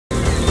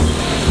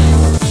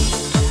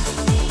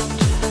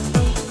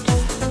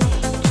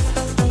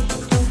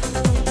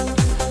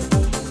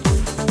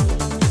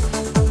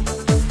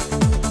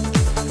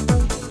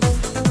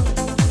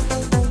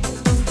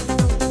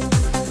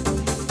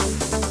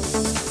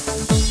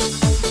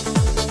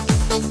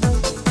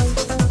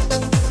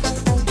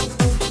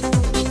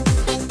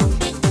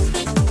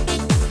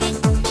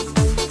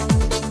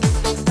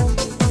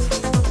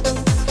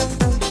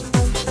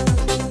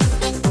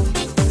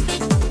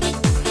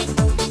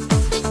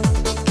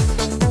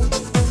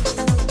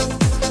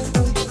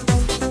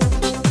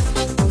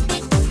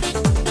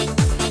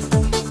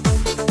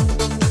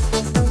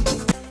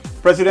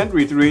President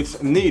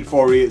reiterates need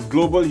for a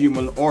global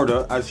human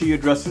order as he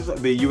addresses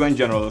the UN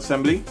General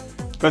Assembly.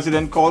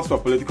 President calls for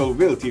political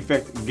will to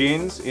effect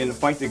gains in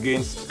fight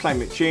against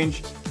climate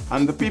change,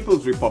 and the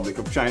People's Republic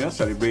of China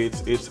celebrates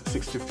its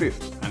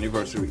 65th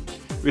anniversary.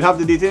 We'll have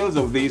the details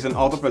of these and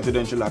other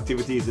presidential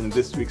activities in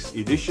this week's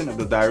edition of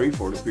the Diary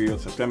for the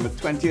period September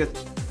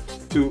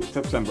 20th to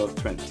September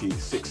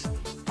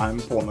 26th.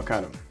 I'm Paul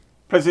McAdam.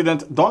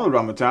 President Donald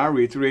Ramotar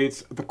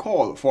reiterates the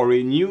call for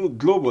a new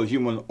global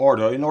human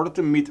order in order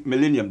to meet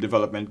Millennium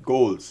Development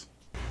Goals.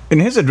 In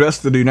his address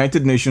to the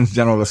United Nations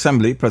General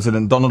Assembly,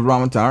 President Donald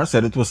Ramotar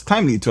said it was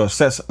timely to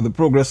assess the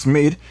progress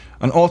made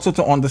and also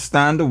to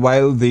understand why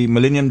the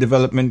Millennium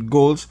Development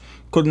Goals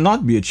could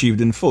not be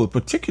achieved in full,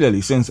 particularly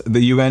since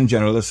the UN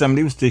General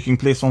Assembly was taking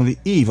place on the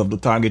eve of the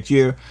target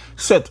year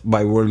set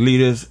by world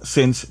leaders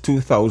since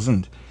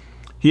 2000.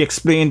 He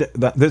explained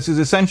that this is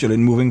essential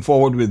in moving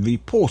forward with the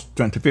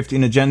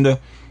post-2015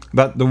 agenda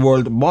that the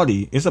world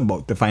body is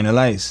about to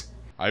finalize.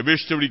 I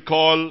wish to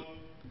recall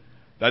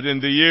that in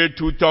the year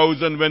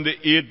 2000, when the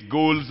 8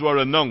 goals were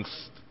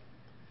announced,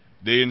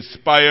 they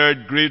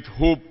inspired great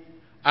hope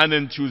and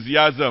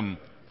enthusiasm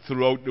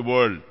throughout the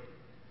world.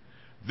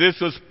 This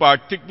was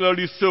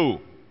particularly so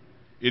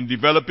in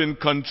developing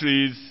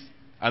countries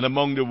and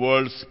among the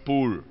world's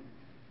poor.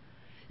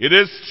 It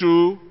is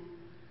true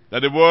that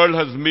the world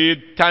has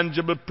made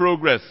tangible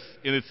progress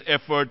in its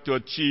effort to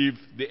achieve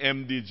the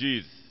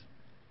MDGs.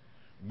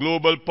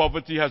 Global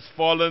poverty has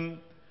fallen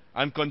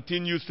and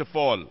continues to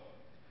fall.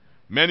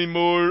 Many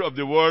more of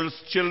the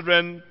world's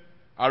children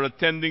are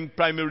attending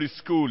primary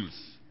schools.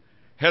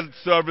 Health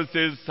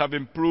services have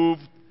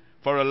improved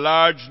for a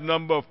large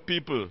number of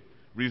people,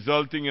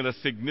 resulting in a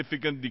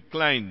significant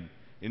decline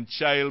in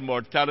child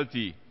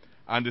mortality,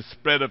 and the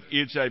spread of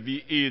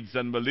HIV/AIDS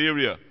and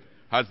malaria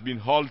has been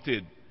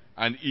halted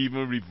and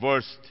even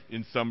reversed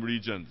in some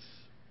regions.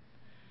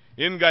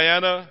 In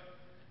Guyana,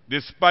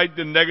 despite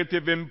the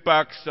negative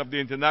impacts of the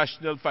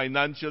international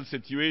financial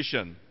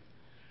situation,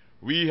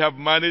 we have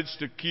managed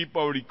to keep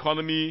our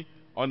economy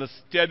on a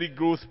steady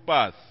growth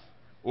path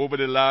over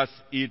the last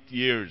 8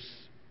 years.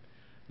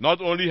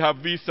 Not only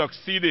have we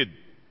succeeded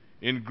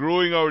in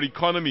growing our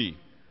economy,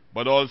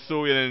 but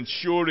also in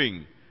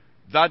ensuring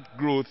that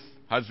growth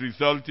has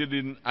resulted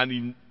in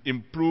an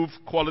improved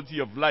quality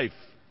of life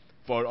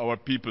for our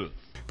people.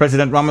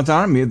 President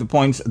Ramotar made the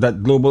point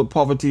that global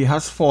poverty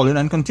has fallen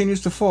and continues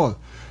to fall,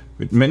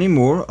 with many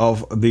more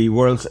of the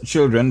world's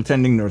children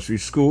attending nursery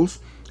schools,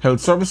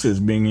 health services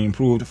being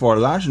improved for a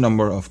large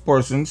number of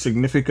persons,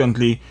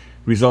 significantly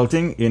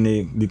resulting in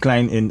a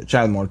decline in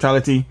child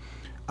mortality,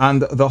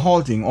 and the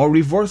halting or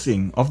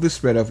reversing of the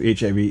spread of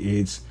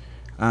HIV/AIDS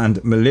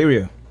and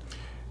malaria.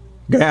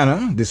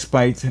 Guyana,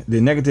 despite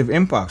the negative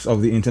impacts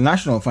of the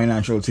international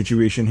financial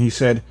situation, he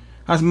said,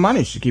 has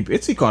managed to keep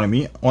its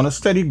economy on a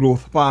steady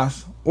growth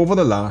path over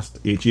the last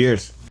 8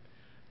 years.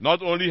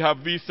 Not only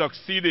have we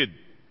succeeded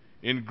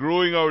in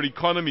growing our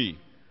economy,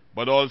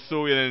 but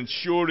also in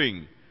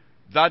ensuring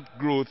that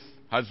growth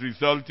has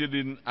resulted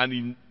in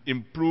an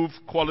improved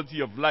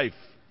quality of life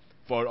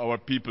for our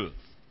people.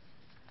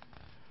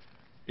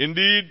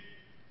 Indeed,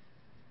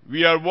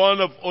 we are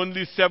one of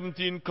only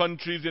 17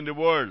 countries in the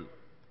world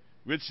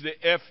which the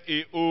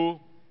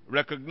FAO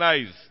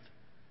recognized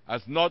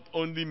as not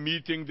only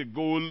meeting the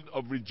goal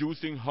of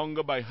reducing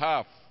hunger by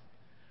half,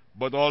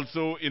 but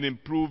also in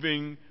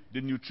improving the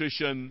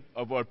nutrition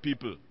of our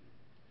people.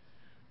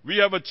 We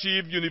have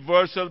achieved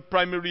universal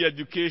primary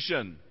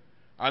education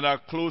and are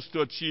close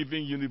to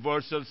achieving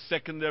universal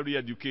secondary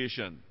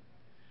education.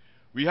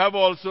 We have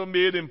also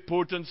made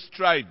important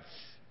strides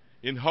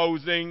in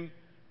housing,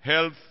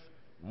 health,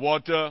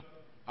 water,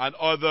 and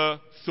other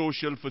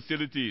social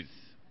facilities.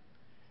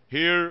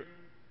 Here,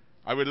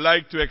 I would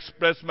like to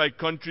express my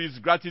country's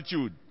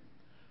gratitude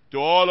to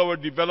all our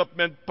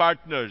development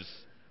partners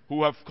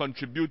who have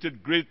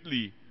contributed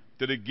greatly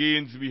to the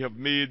gains we have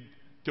made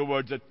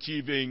towards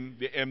achieving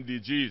the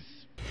MDGs.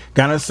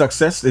 Ghana's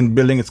success in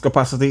building its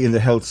capacity in the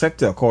health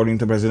sector, according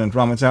to President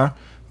Ramotar,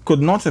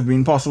 could not have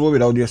been possible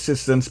without the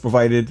assistance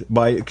provided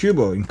by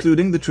Cuba,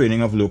 including the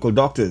training of local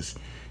doctors.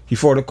 He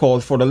further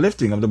called for the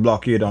lifting of the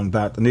blockade on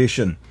that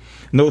nation,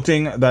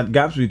 noting that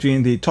gaps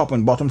between the top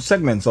and bottom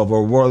segments of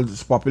our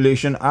world's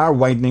population are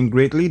widening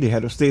greatly. The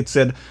head of state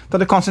said that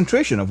the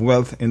concentration of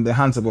wealth in the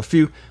hands of a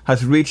few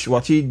has reached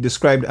what he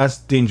described as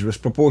dangerous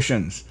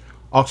proportions.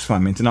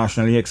 Oxfam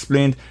International, he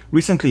explained,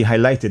 recently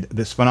highlighted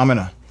this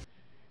phenomena.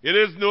 It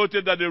is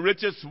noted that the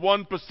richest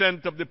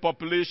 1% of the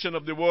population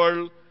of the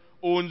world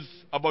owns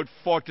about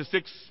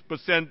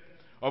 46%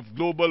 of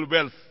global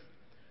wealth,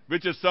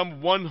 which is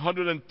some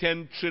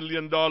 $110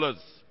 trillion,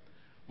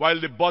 while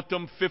the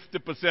bottom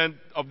 50%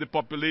 of the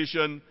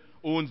population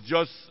owns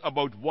just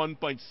about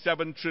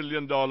 $1.7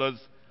 trillion,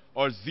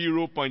 or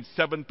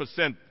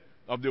 0.7%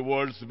 of the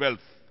world's wealth.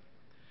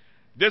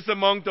 This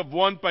amount of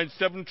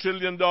 $1.7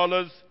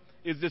 trillion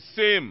is the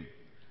same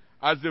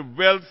as the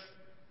wealth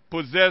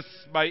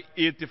possessed by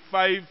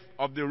 85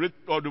 of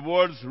the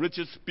world's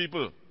richest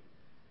people.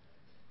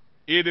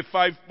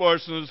 85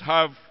 persons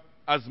have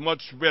as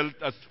much wealth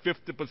as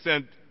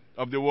 50%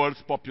 of the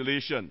world's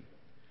population.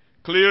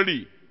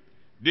 Clearly,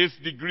 this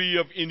degree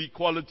of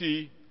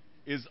inequality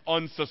is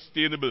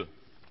unsustainable.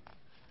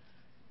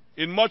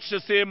 In much the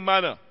same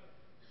manner,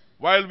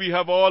 while we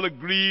have all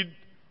agreed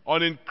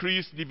on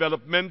increased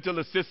developmental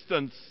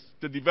assistance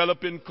to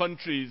developing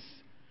countries,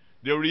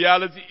 the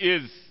reality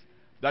is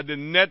that the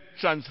net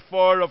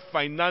transfer of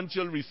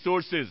financial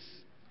resources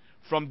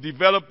from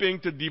developing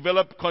to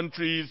developed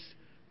countries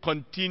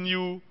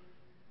continues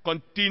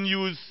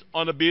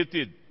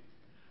unabated,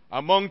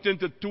 amounting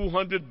to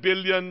 $200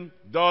 billion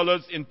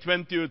in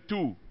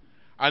 2002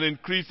 and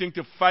increasing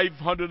to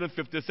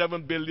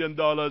 $557 billion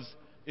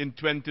in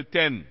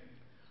 2010.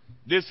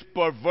 This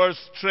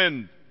perverse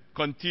trend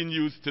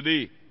continues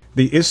today.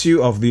 The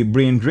issue of the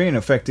brain drain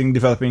affecting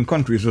developing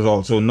countries was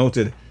also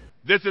noted.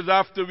 This is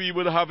after we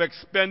would have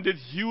expended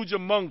huge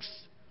amounts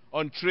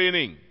on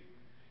training.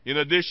 In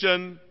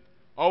addition,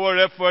 our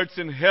efforts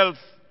in health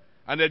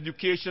and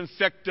education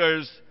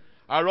sectors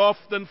are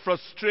often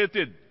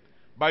frustrated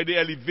by the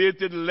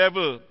elevated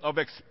level of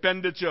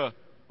expenditure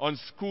on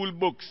school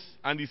books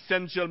and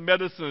essential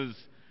medicines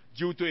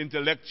due to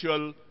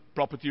intellectual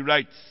property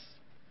rights.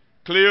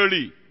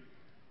 Clearly,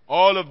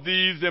 all of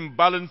these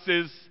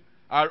imbalances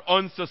are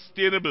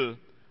unsustainable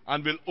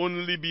and will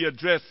only be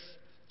addressed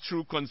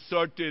through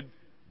concerted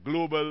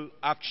global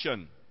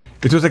action.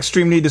 It was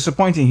extremely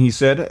disappointing, he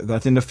said,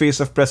 that in the face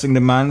of pressing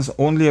demands,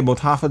 only about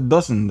half a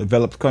dozen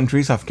developed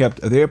countries have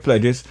kept their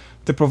pledges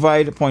to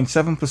provide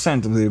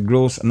 0.7% of their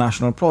gross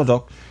national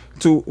product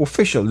to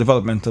official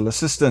developmental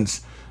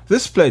assistance.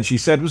 This pledge, he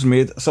said, was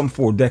made some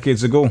 4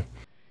 decades ago.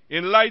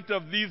 In light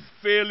of these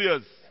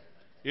failures,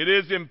 it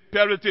is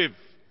imperative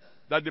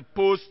that the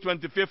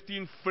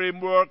post-2015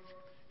 framework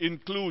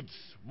includes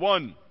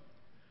 1.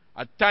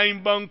 A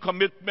time-bound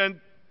commitment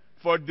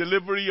for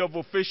delivery of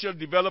official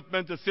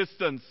development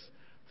assistance,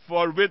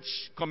 for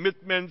which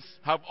commitments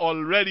have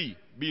already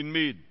been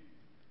made.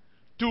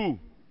 2.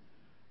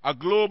 A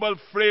global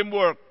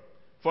framework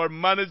for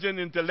managing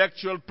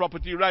intellectual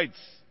property rights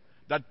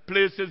that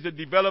places the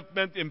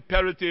development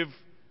imperative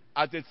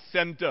at its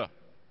center.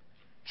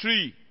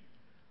 3.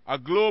 A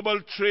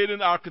global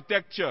trading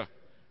architecture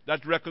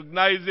that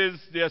recognizes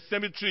the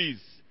asymmetries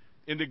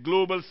in the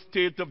global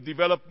state of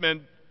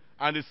development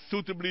and is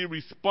suitably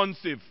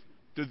responsive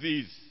to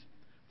these.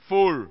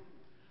 4.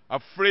 A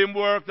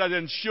framework that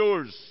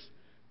ensures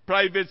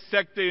private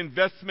sector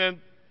investment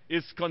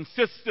is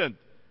consistent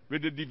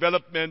with the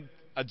development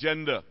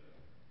agenda.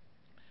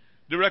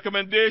 The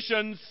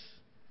recommendations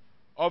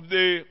of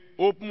the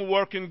Open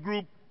Working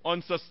Group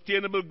on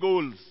Sustainable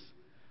Goals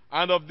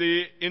and of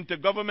the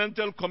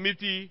Intergovernmental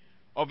Committee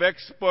of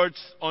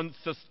Experts on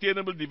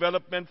Sustainable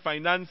Development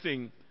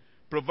Financing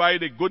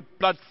provide a good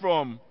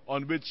platform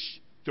on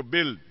which to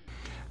build.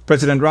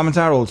 President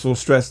Ramantar also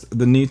stressed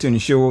the need to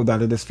ensure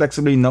that it is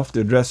flexible enough to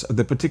address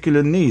the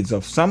particular needs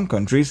of some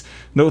countries,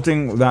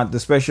 noting that the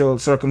special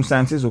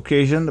circumstances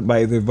occasioned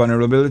by the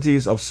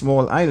vulnerabilities of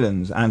small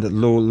islands and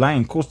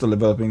low-lying coastal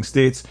developing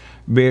states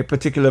bear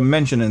particular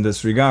mention in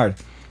this regard.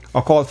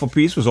 A call for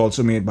peace was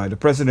also made by the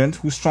President,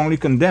 who strongly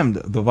condemned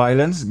the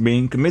violence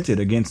being committed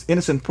against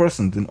innocent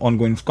persons in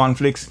ongoing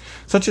conflicts,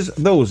 such as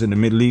those in the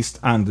Middle East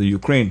and the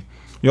Ukraine.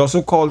 He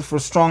also called for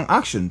strong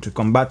action to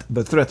combat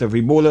the threat of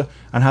Ebola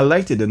and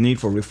highlighted the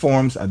need for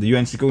reforms at the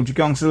UN Security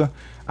Council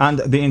and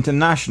the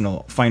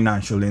international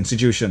financial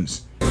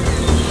institutions.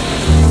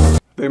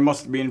 There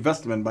must be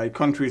investment by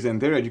countries in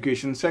their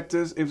education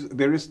sectors if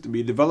there is to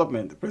be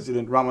development,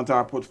 President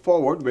Ramantar put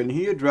forward when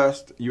he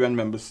addressed UN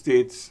member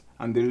states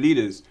and their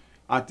leaders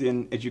at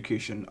an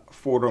education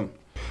forum.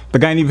 The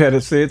Guyanese head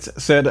of state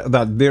said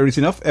that there is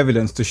enough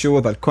evidence to show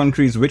that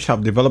countries which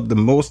have developed the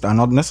most are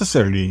not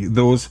necessarily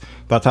those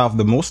that have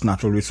the most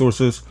natural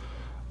resources,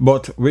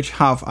 but which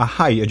have a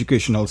high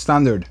educational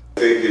standard.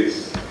 I think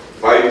it's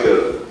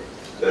vital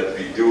that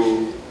we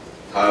do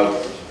have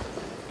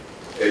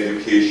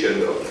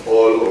education of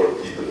all our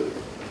people,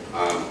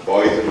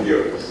 boys and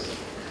girls,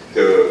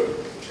 to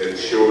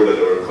ensure that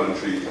our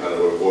country and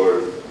our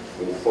world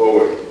move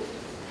forward.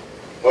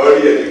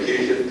 Early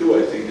education too,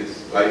 I think,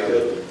 is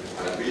vital.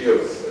 And we have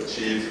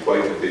achieved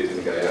quite a bit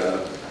in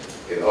Guyana.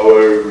 In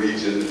our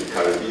region, the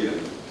Caribbean,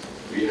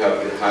 we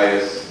have the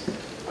highest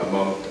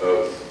amount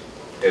of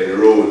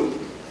enrolled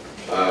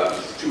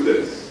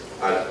students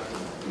at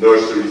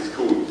nursery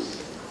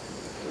schools.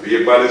 We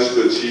have managed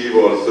to achieve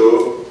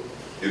also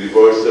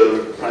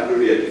universal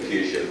primary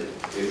education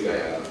in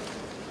Guyana.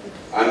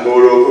 And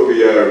moreover,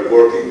 we are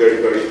working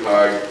very, very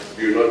hard.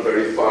 We are not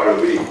very far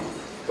away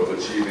from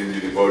achieving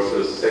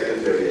universal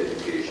secondary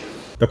education.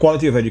 The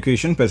quality of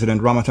education,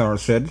 President Ramantar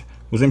said,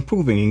 was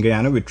improving in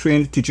Guyana, with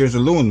trained teachers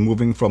alone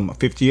moving from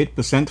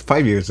 58%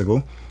 5 years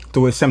ago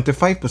to a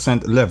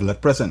 75% level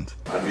at present.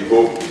 And we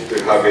hope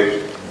to have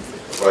it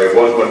by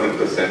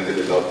 100% in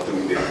the not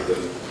too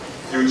distant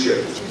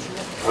future.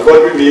 And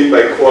what we mean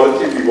by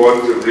quality, we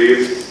want to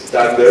raise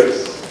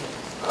standards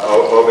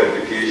of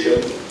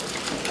education,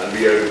 and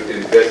we are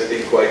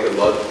investing quite a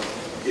lot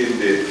in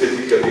the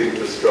physical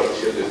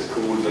infrastructure, the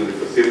schools and the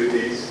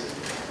facilities.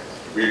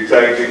 We're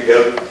trying to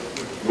help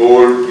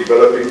more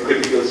developing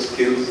critical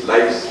skills,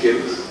 life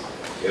skills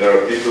in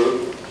our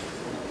people.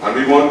 And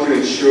we want to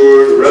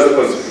ensure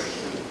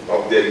relevance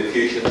of the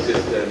education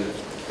system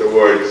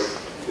towards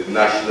the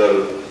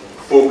national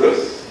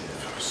focus.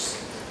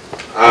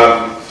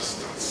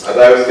 As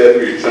I've said,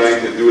 we're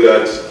trying to do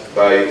that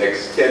by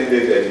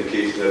extending the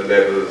educational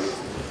levels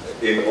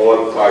in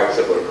all parts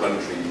of our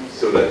country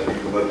so that we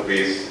do not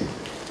waste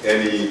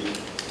any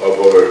of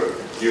our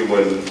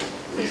human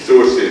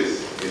resources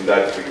in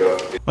that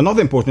regard.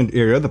 Another important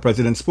area the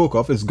President spoke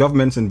of is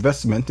government's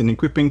investment in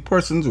equipping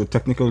persons with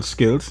technical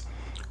skills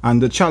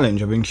and the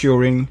challenge of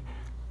ensuring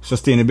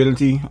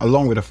sustainability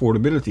along with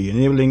affordability,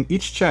 enabling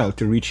each child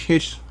to reach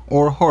his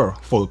or her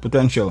full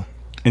potential.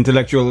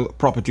 Intellectual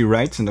property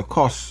rights and the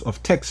costs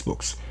of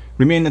textbooks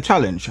remain a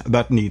challenge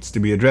that needs to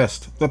be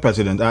addressed, the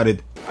President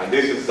added. And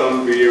this is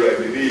somewhere I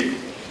believe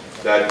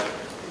that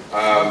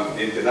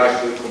the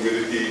international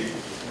community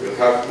will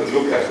have to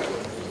look at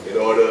in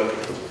order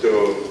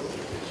to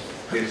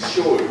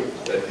ensure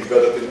that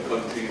developing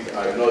countries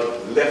are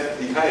not left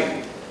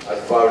behind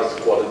as far as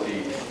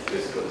quality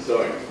is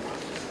concerned.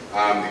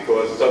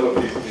 Because some of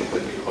these things can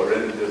be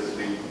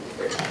horrendously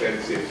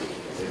expensive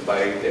in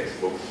buying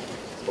textbooks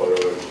for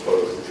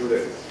our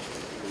students.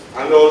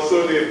 And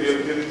also the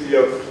availability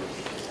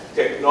of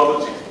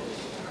technology.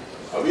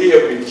 We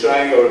have been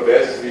trying our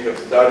best. We have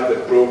started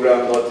a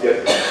program, not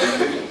yet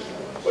completed,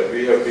 but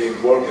we have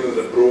been working on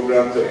the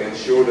program to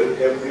ensure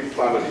that every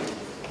family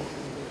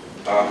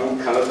who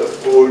cannot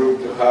afford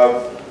to have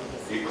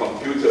a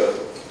computer,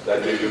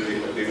 that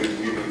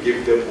we will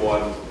give them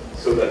one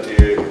so that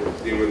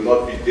they will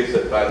not be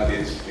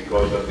disadvantaged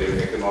because of their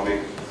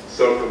economic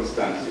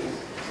circumstances.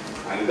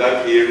 And in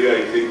that area,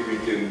 I think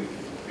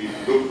we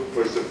look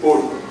for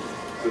support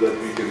so that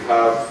we can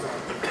have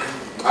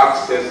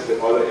access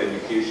to other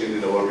education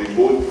in our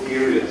remote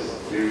areas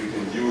where we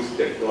can use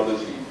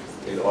technology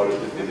in order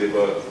to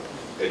deliver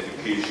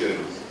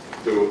education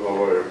to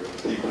our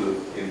people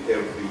in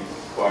every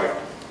part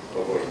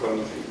of our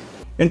country.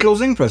 In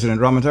closing, President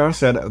Ramatar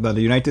said that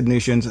the United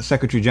Nations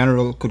Secretary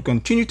General could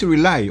continue to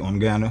rely on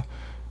Guyana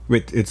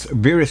with its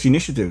various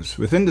initiatives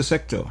within the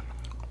sector,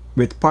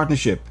 with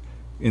partnership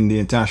in the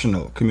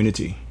international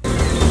community.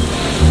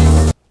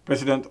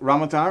 President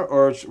Ramatar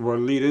urged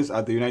world leaders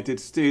at the United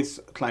States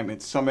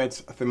Climate Summit's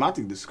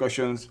thematic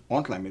discussions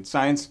on climate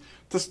science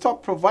to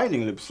stop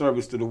providing lip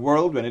service to the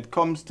world when it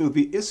comes to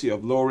the issue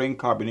of lowering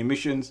carbon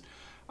emissions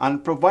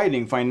and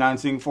providing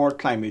financing for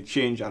climate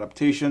change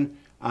adaptation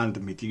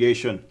and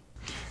mitigation.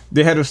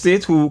 The head of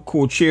state, who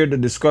co-chaired the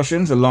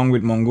discussions along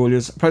with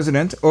Mongolia's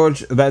president,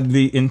 urged that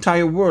the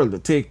entire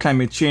world take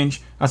climate change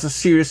as a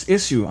serious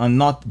issue and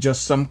not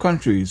just some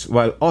countries,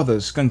 while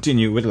others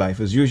continue with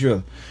life as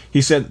usual.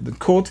 He said,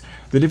 quote,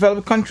 "The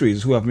developed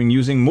countries who have been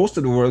using most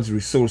of the world's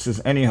resources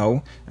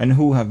anyhow and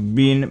who have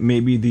been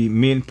maybe the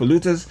main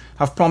polluters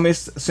have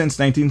promised since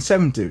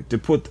 1970 to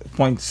put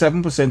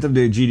 0.7% of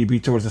their GDP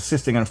towards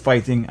assisting and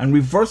fighting and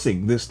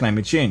reversing this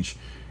climate change.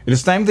 It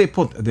is time they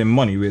put their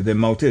money where their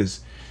mouth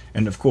is."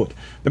 End of quote.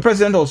 The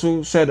president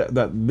also said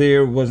that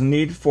there was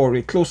need for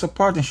a closer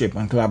partnership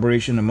and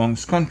collaboration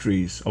amongst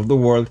countries of the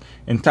world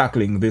in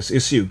tackling this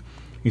issue.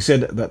 He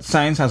said that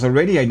science has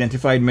already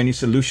identified many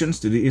solutions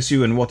to the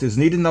issue and what is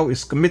needed now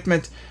is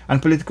commitment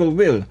and political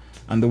will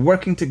and the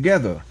working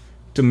together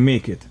to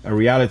make it a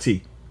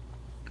reality.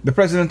 The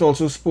president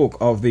also spoke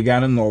of the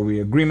Guyana-Norway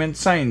agreement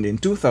signed in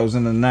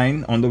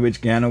 2009, under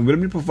which Guyana will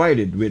be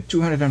provided with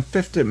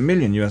 $250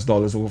 million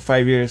over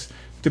 5 years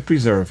to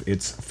preserve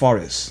its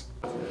forests.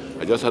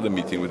 I just had a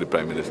meeting with the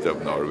Prime Minister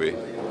of Norway.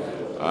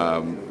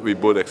 We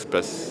both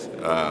expressed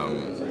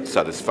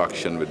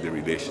satisfaction with the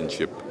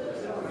relationship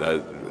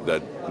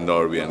that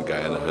Norway and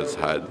Guyana has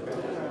had.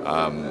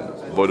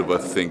 Both of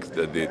us think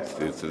that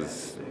this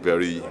is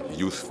very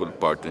useful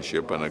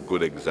partnership and a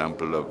good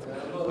example of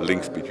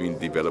links between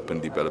developed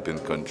and developing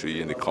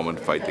country in the common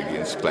fight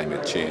against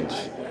climate change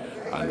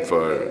and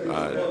for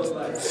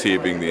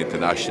saving the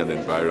international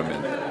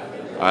environment.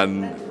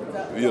 And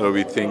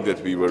we think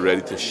that we were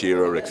ready to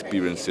share our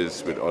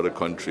experiences with other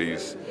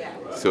countries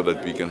so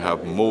that we can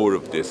have more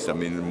of this. I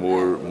mean,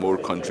 more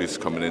countries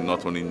coming in,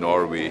 not only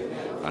Norway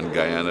and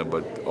Guyana,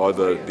 but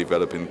other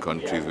developing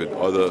countries with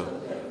other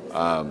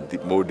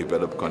more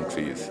developed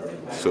countries,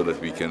 so that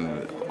we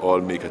can all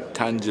make a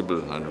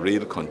tangible and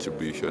real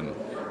contribution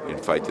in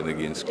fighting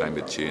against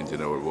climate change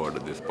in our world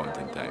at this point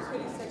in time.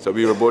 So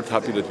we were both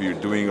happy that we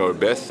were doing our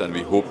best, and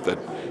we hope that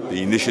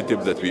the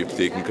initiative that we have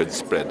taken could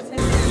spread.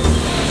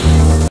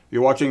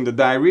 You're watching The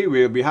Diary,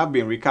 where we have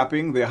been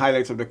recapping the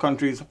highlights of the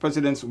country's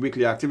president's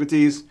weekly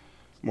activities.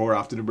 More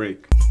after the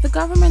break. The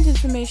Government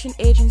Information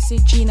Agency,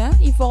 GINA,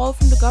 evolved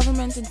from the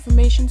Government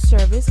Information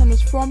Service and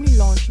was formally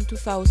launched in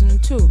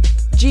 2002.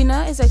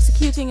 GINA is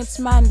executing its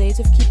mandate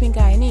of keeping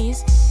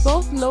Guyanese,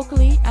 both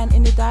locally and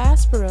in the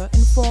diaspora,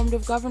 informed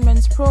of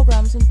government's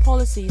programs and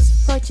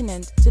policies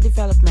pertinent to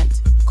development.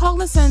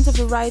 Cognizant of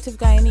the right of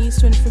Guyanese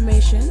to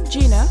information,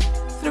 GINA,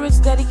 through its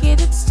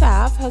dedicated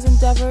staff, has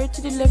endeavored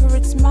to deliver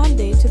its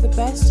mandate to the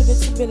best of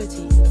its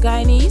ability.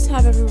 Guyanese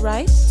have every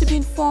right to be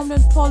informed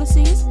on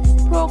policies,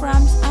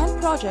 programs,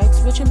 and projects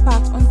which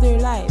impact on their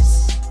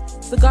lives.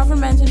 The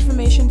Government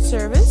Information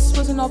Service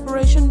was in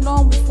operation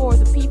long before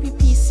the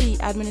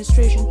PPPC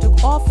administration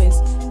took office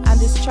and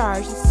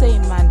discharged the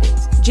same mandate.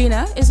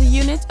 GINA is a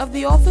unit of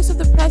the Office of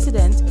the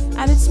President,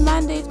 and its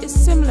mandate is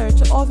similar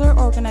to other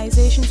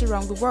organizations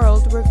around the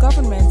world where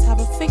governments have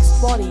a fixed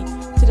body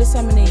to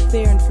disseminate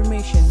their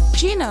information.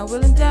 GINA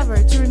will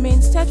endeavor to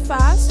remain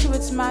steadfast to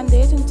its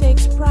mandate and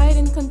takes pride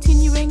in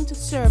continuing to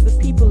serve the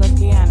people of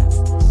Guyana.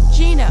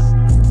 GINA,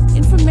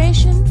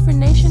 information for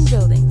nation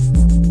building.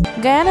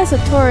 Guyana as a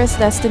tourist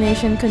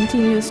destination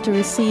continues to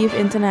receive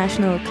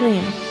international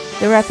acclaim.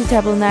 The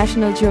reputable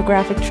National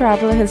Geographic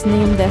Traveler has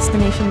named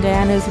Destination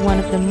Guyana as one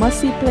of the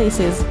must-see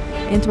places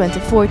in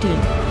 2014.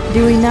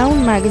 The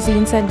renowned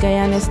magazine said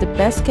Guyana is the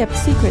best-kept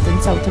secret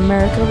in South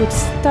America with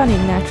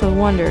stunning natural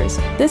wonders.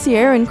 This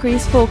year,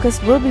 increased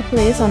focus will be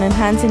placed on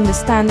enhancing the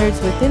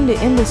standards within the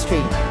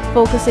industry,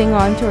 focusing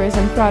on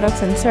tourism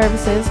products and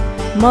services,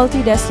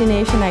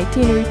 multi-destination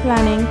itinerary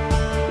planning,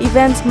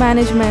 events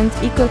management,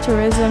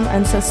 ecotourism,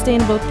 and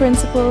sustainable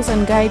principles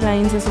and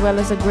guidelines, as well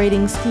as a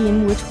grading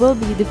scheme which will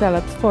be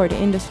developed for the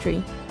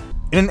industry.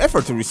 In an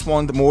effort to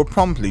respond more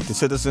promptly to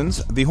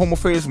citizens, the Home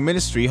Affairs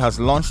Ministry has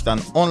launched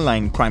an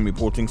online crime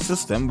reporting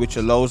system which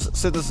allows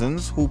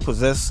citizens who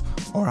possess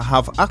or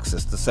have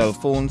access to cell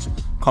phones,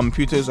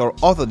 computers, or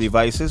other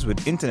devices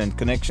with internet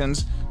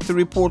connections to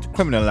report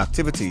criminal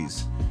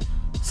activities.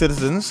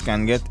 Citizens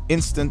can get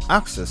instant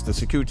access to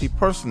security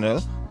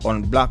personnel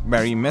on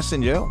BlackBerry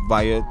Messenger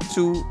via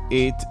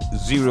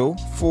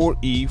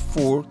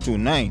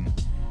 280-4E429.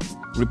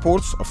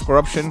 Reports of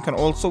corruption can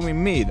also be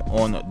made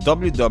on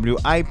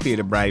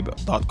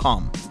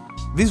www.ipaidthebribe.com.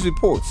 These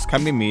reports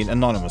can be made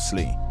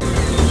anonymously.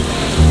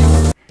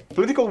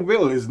 Political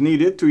will is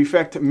needed to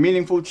effect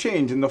meaningful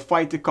change in the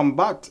fight to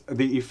combat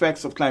the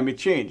effects of climate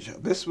change.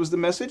 This was the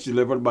message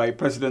delivered by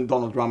President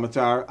Donald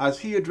Ramotar as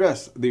he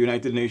addressed the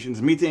United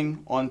Nations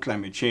meeting on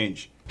climate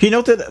change. He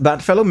noted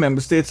that fellow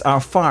member states are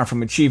far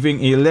from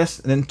achieving a less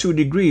than 2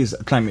 degrees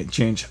climate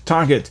change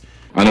target.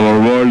 And our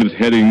world is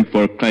heading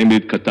for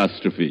climate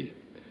catastrophe.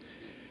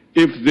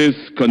 If this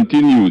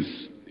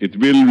continues, it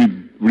will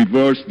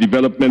reverse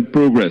development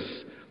progress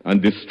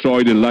and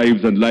destroy the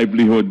lives and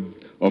livelihood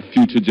of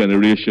future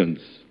generations.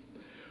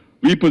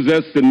 We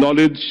possess the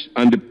knowledge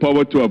and the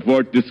power to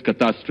avert this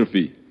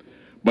catastrophe,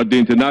 but the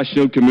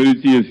international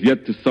community is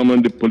yet to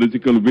summon the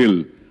political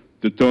will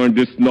to turn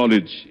this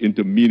knowledge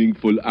into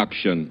meaningful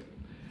action.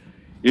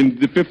 In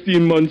the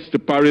 15 months to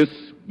Paris,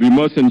 we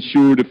must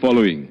ensure the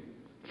following.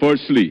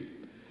 Firstly,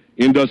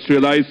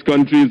 industrialized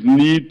countries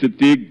need to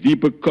take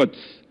deeper cuts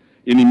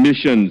in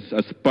emissions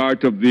as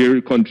part of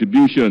their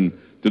contribution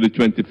to the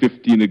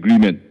 2015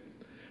 agreement.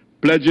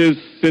 Pledges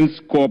since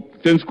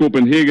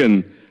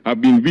Copenhagen have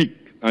been weak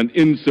and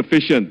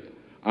insufficient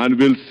and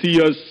will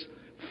see us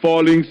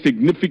falling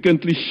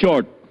significantly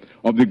short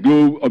of the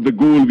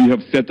goal we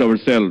have set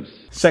ourselves.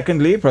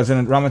 Secondly,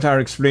 President Ramotar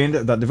explained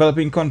that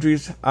developing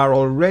countries are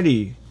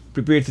already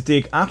prepared to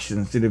take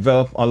actions to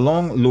develop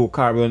along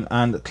low-carbon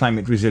and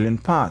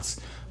climate-resilient paths,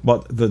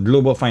 but the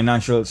global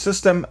financial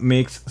system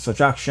makes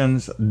such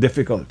actions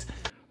difficult.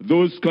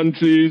 Those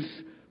countries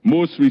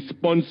most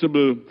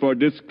responsible for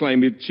this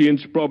climate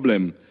change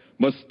problem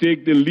must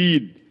take the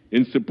lead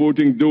in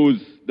supporting those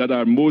that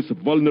are most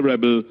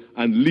vulnerable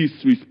and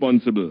least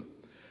responsible.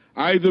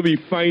 Either we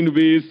find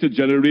ways to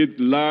generate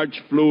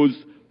large flows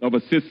of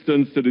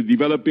assistance to the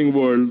developing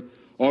world,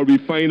 or we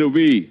find a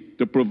way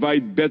to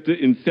provide better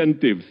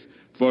incentives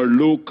for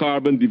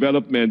low-carbon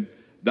development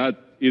that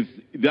is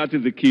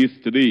the case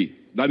today.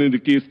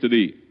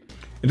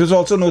 It was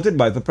also noted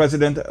by the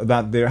President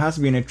that there has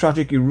been a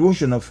tragic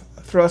erosion of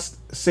thrust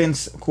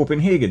since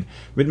Copenhagen,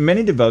 with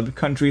many developed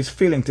countries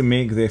failing to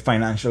make their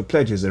financial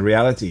pledges a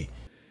reality.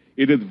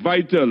 It is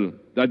vital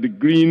that the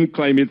Green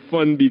Climate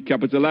Fund be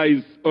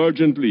capitalized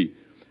urgently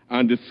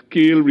and the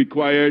scale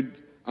required,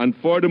 and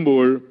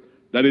furthermore,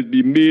 that it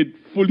be made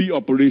fully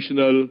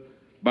operational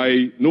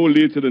by no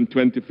later than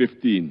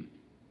 2015.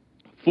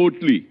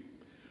 Fourthly,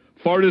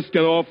 forests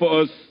can offer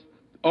us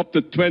up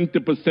to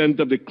 20%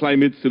 of the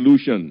climate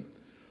solution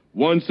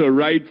once the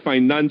right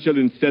financial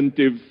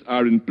incentives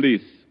are in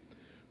place.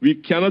 We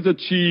cannot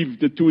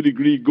achieve the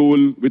 2-degree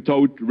goal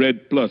without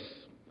REDD+.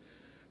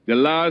 The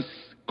last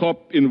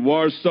COP in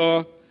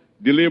Warsaw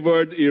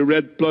delivered a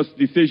REDD+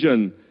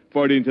 decision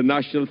for the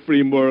international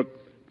framework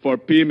for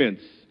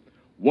payments.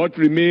 What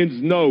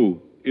remains now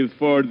is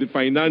for the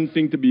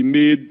financing to be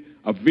made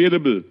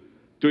available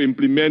to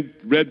implement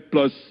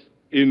REDD+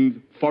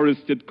 in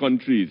forested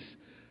countries.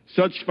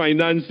 Such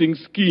financing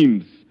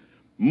schemes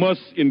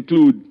must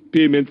include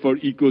payment for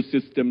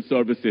ecosystem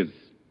services.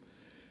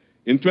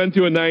 In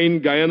 2009,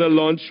 Guyana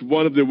launched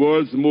one of the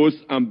world's most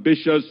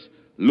ambitious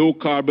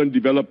low-carbon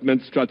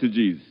development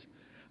strategies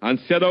and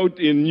set out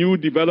a new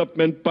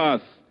development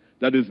path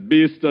that is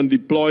based on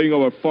deploying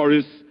our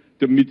forests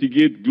to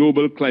mitigate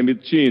global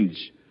climate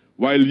change,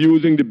 while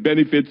using the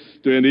benefits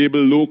to enable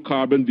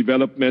low-carbon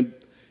development,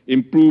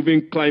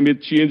 improving climate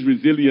change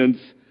resilience,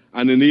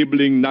 and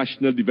enabling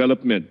national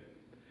development.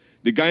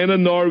 The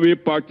Guyana-Norway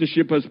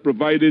partnership has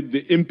provided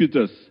the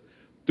impetus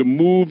to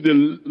move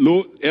the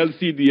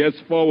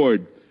LCDS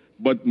forward,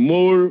 but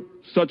more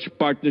such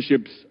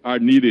partnerships are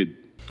needed.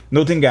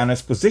 Noting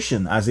Ghana's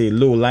position as a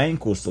low-lying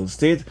coastal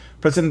state,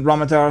 President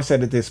Ramatar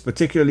said it is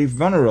particularly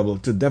vulnerable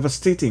to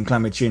devastating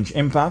climate change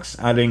impacts,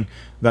 adding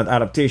that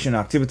adaptation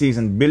activities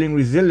and building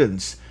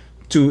resilience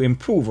to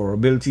improve our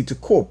ability to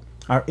cope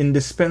are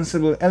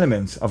indispensable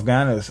elements of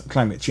Ghana's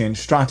climate change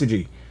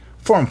strategy.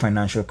 Firm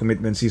financial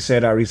commitments, he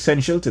said, are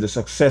essential to the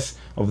success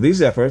of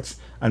these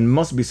efforts and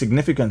must be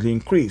significantly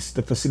increased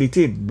to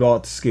facilitate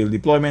broad-scale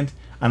deployment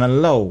and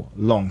allow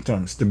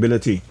long-term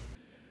stability.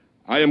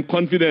 I am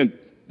confident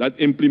that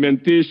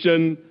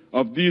implementation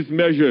of these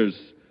measures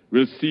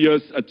will see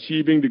us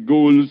achieving the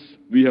goals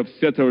we have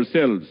set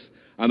ourselves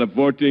and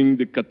averting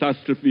the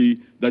catastrophe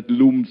that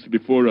looms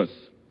before us.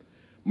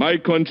 My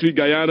country,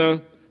 Guyana,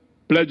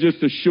 pledges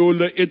to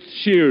shoulder its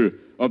share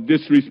of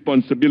this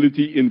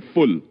responsibility in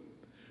full.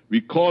 We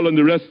call on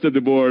the rest of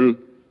the world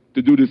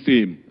to do the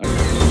same.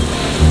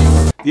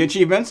 The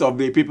achievements of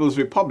the People's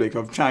Republic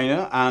of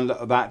China and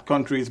that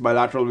country's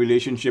bilateral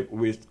relationship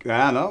with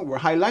Guyana were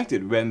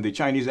highlighted when the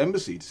Chinese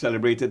embassy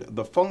celebrated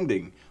the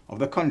founding of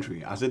the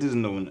country as it is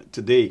known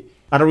today.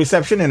 At a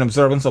reception in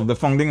observance of the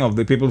founding of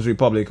the People's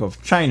Republic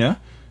of China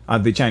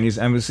at the Chinese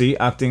embassy,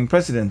 acting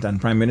President and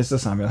Prime Minister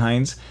Samuel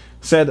Hinds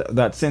said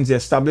that since the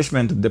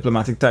establishment of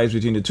diplomatic ties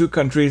between the two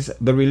countries,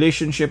 the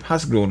relationship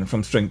has grown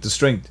from strength to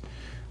strength.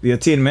 The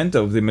attainment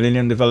of the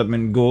Millennium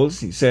Development Goals,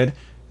 he said,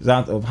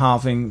 that of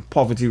halving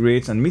poverty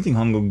rates and meeting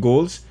hunger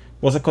goals,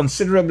 was a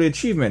considerable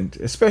achievement,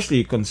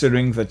 especially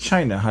considering that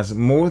China has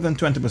more than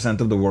 20%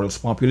 of the world's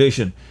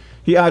population.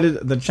 He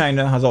added that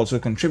China has also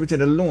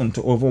contributed alone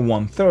to over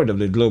 1/3 of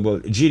the global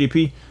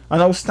GDP and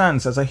now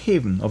stands as a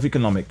haven of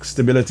economic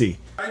stability.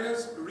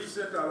 China's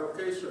recent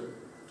allocation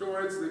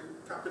towards the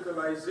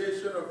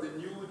capitalization of the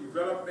New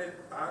Development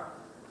Act,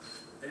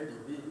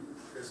 NDB,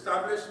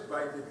 established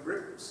by the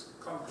BRICS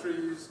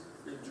countries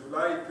in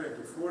July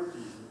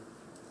 2014,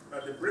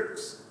 and the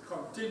BRICS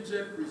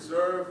Contingent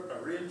Reserve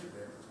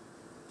Arrangement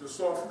to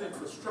soften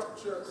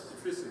infrastructure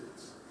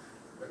deficits,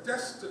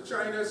 attests to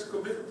China's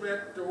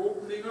commitment to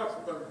opening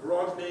up and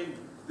broadening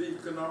the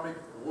economic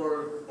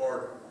world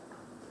order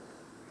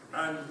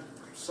and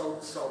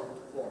South-South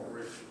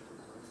cooperation.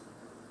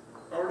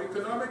 Our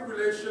economic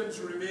relations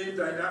remain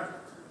dynamic,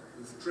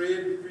 with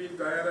trade between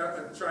Guyana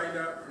and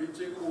China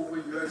reaching over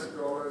US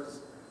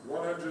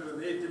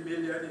 $180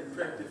 million in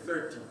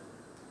 2013.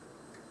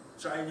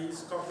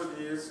 Chinese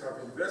companies have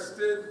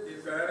invested in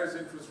Guyana's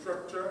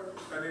infrastructure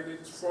and in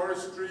its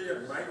forestry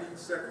and mining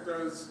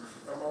sectors,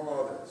 among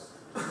others,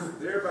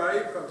 thereby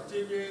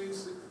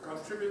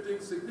contributing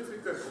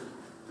significantly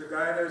to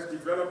Guyana's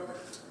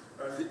development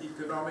and the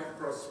economic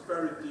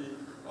prosperity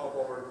of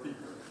our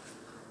people.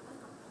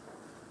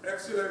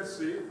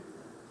 Excellency,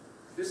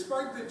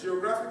 despite the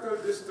geographical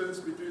distance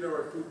between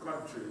our two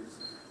countries,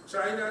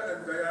 China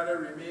and Guyana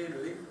remain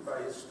linked by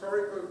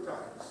historical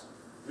ties,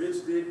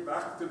 which date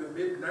back to the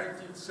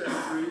mid-19th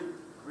century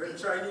when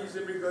Chinese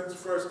immigrants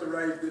first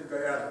arrived in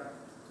Guyana.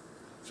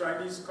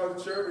 Chinese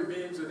culture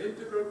remains an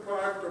integral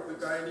part of the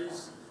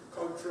Guyanese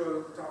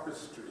cultural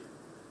tapestry.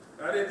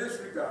 And in this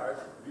regard,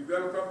 we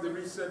welcome the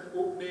recent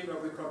opening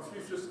of the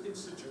Confucius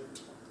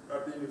Institute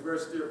at the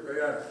University of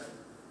Guyana,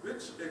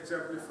 which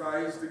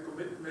exemplifies the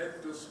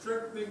commitment to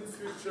strengthening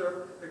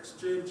future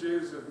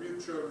exchanges and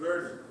mutual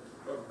learning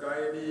of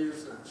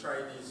Guyanese and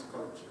Chinese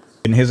cultures.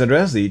 In his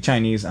address, the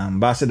Chinese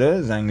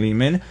ambassador, Zhang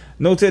Limin,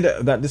 noted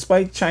that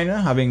despite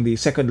China having the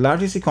second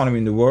largest economy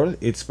in the world,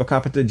 its per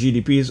capita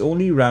GDP is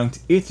only ranked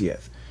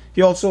 80th.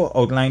 He also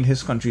outlined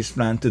his country's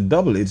plan to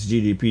double its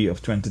GDP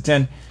of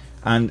 2010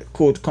 and,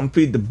 quote,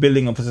 complete the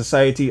building of a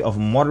society of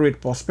moderate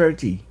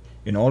prosperity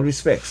in all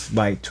respects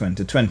by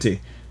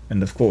 2020,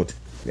 end of quote.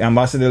 The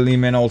Ambassador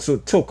Limin also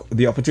took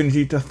the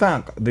opportunity to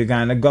thank the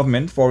Guyana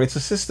government for its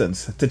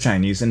assistance to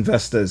Chinese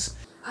investors.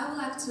 I would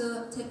like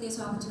to take this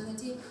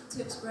opportunity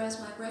to express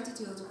my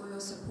gratitude for your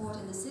support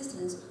and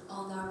assistance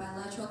on our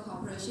bilateral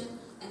cooperation,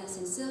 and I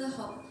sincerely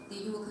hope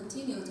that you will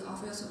continue to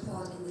offer your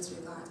support in this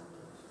regard.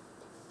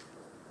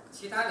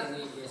 其他领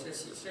域也是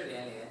喜事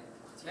连连。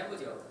前不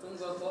久，中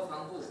国国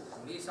防部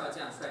孔立少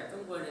将率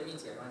中国人民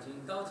解放军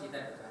高级代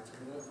表团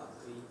成功返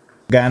归。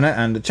 Ghana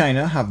and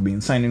China have been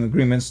signing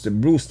agreements to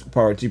boost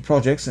priority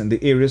projects in the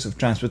areas of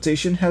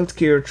transportation,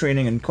 healthcare,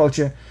 training and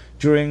culture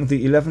during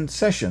the 11th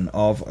session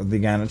of the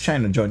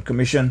Ghana-China Joint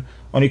Commission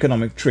on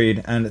Economic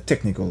Trade and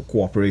Technical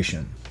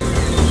Cooperation.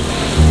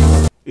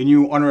 A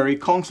new honorary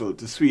consul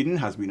to Sweden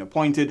has been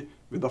appointed,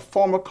 with a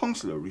former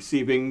consular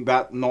receiving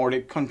that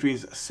Nordic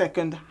country's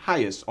second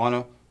highest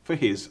honor for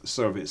his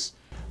service.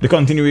 The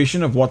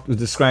continuation of what was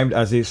described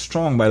as a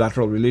strong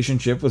bilateral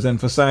relationship was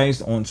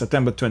emphasized on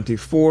September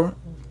 24,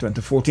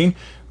 2014,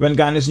 when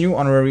Ghana's new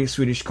honorary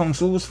Swedish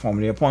consul was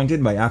formally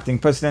appointed by Acting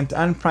President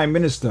and Prime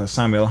Minister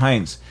Samuel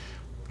Hinds.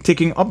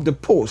 Taking up the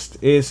post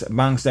is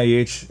Banks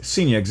IH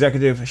Senior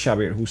Executive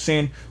Shabir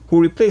Hussain,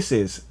 who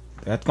replaces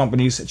that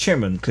company's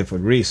chairman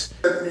Clifford Reese.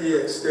 Let me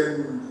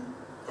extend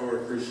our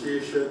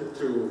appreciation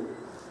to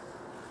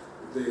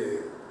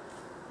the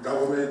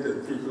government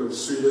and people of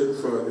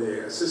Sweden for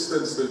the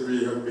assistance that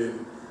we have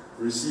been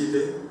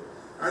receiving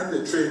and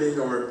the training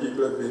our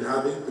people have been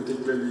having,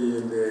 particularly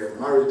in the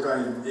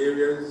maritime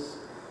areas.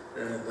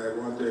 And I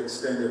want to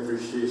extend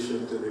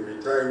appreciation to the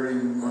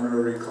retiring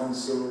honorary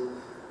consul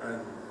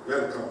and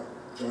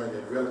join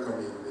in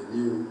welcoming the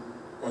new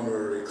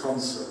honorary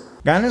consul.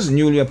 Ghana's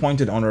newly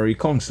appointed honorary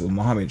consul,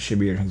 Mohammed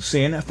Shabir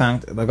Hussain,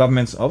 thanked the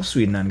governments of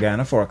Sweden and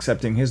Ghana for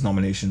accepting his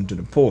nomination to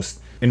the post.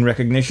 In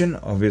recognition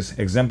of his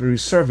exemplary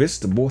service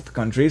to both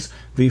countries,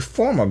 the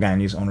former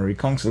Ghanaian honorary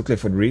consul,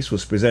 Clifford Reese,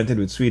 was presented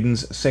with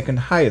Sweden's second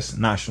highest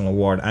national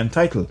award and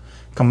title,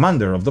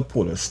 Commander of the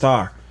Polar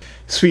Star.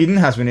 Sweden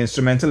has been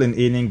instrumental in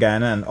aiding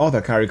Ghana and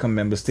other CARICOM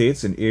member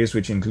states in areas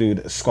which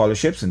include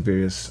scholarships in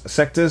various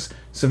sectors,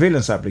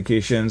 surveillance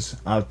applications,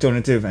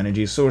 alternative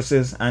energy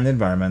sources, and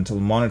environmental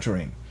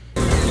monitoring.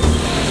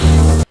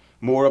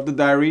 More of the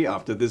diary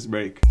after this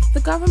break. The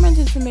Government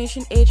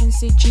Information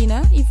Agency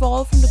GINA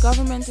evolved from the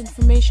Government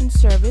Information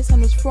Service and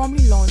was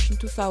formally launched in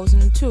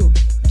 2002.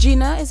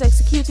 GINA is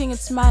executing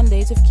its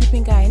mandate of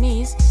keeping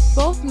Guyanese,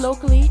 both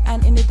locally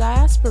and in the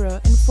diaspora,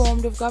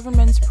 informed of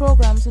government's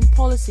programs and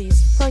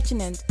policies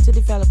pertinent to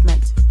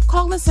development.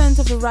 Cognizant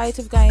of the right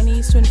of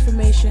Guyanese to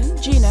information,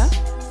 GINA,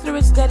 through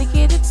its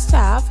dedicated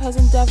staff, has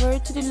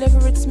endeavored to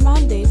deliver its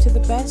mandate to the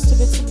best of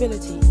its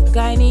ability.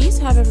 Guyanese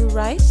have every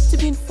right to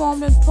be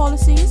informed on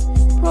policies,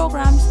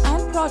 programs,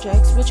 and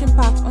projects which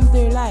impact on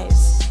their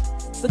lives.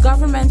 The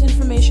Government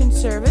Information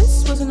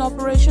Service was in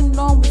operation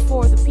long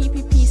before the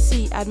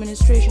PPPC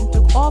administration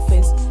took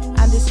office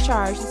and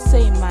discharged the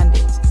same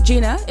mandate.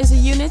 GINA is a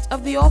unit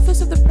of the Office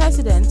of the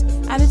President,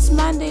 and its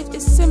mandate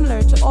is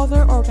similar to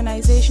other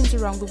organizations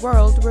around the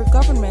world where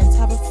governments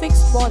have a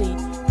fixed body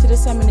to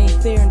disseminate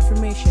their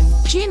information.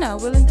 GINA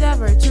will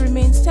endeavor to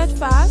remain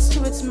steadfast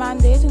to its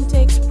mandate and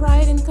takes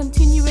pride in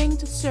continuing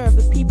to serve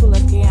the people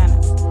of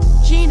Guyana.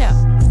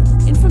 GINA,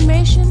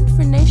 information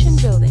for nation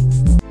building.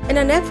 In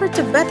an effort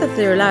to better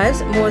their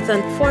lives, more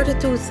than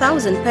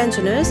 42,000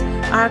 pensioners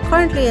are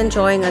currently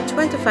enjoying a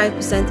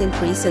 25%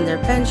 increase in their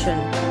pension.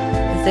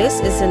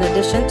 This is in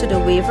addition to the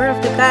waiver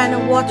of the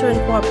Guyana Water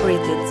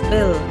Incorporated's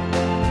bill.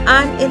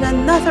 And in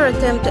another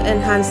attempt to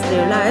enhance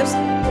their lives,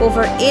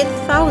 over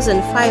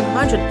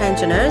 8,500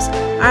 pensioners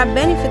are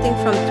benefiting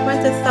from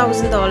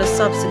 $20,000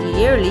 subsidy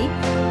yearly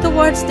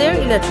towards their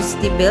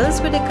electricity bills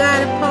with the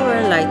Guyana Power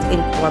and Light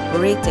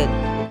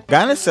Incorporated.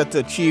 Ghana is set to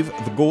achieve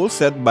the goal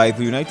set by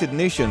the United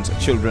Nations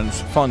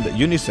Children's Fund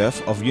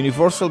UNICEF of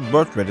universal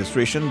birth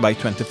registration by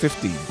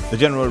 2015. The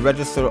General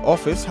Register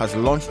Office has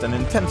launched an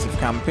intensive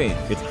campaign.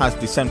 It has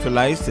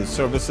decentralized its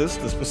services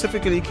to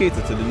specifically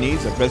cater to the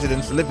needs of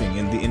residents living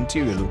in the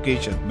interior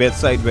location.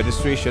 Bedside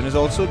registration is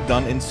also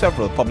done in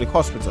several public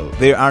hospitals.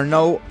 There are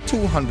now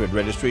 200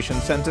 registration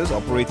centers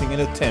operating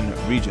in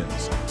 10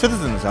 regions.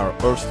 Citizens are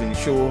urged to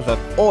ensure that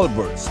all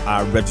births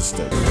are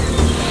registered.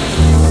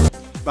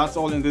 That's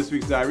all in this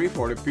week's diary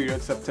for the period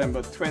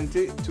September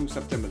 20 to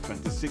September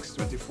 26,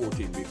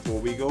 2014. Before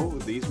we go,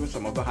 these were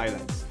some of the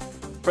highlights.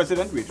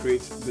 President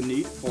reiterates the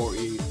need for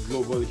a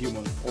global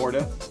human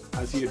order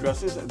as he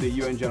addresses the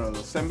UN General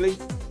Assembly.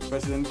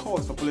 President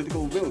calls for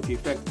political will to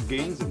effect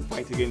gains in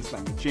fight against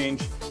climate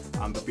change.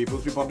 And the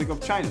People's Republic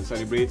of China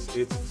celebrates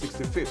its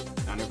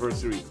 65th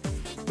anniversary.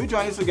 Do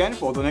join us again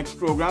for the next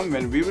program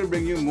when we will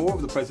bring you more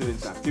of the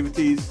President's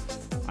activities.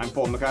 I'm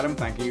Paul McAdam,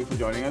 thanking you for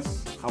joining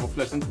us. Have a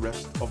pleasant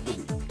rest of the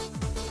week.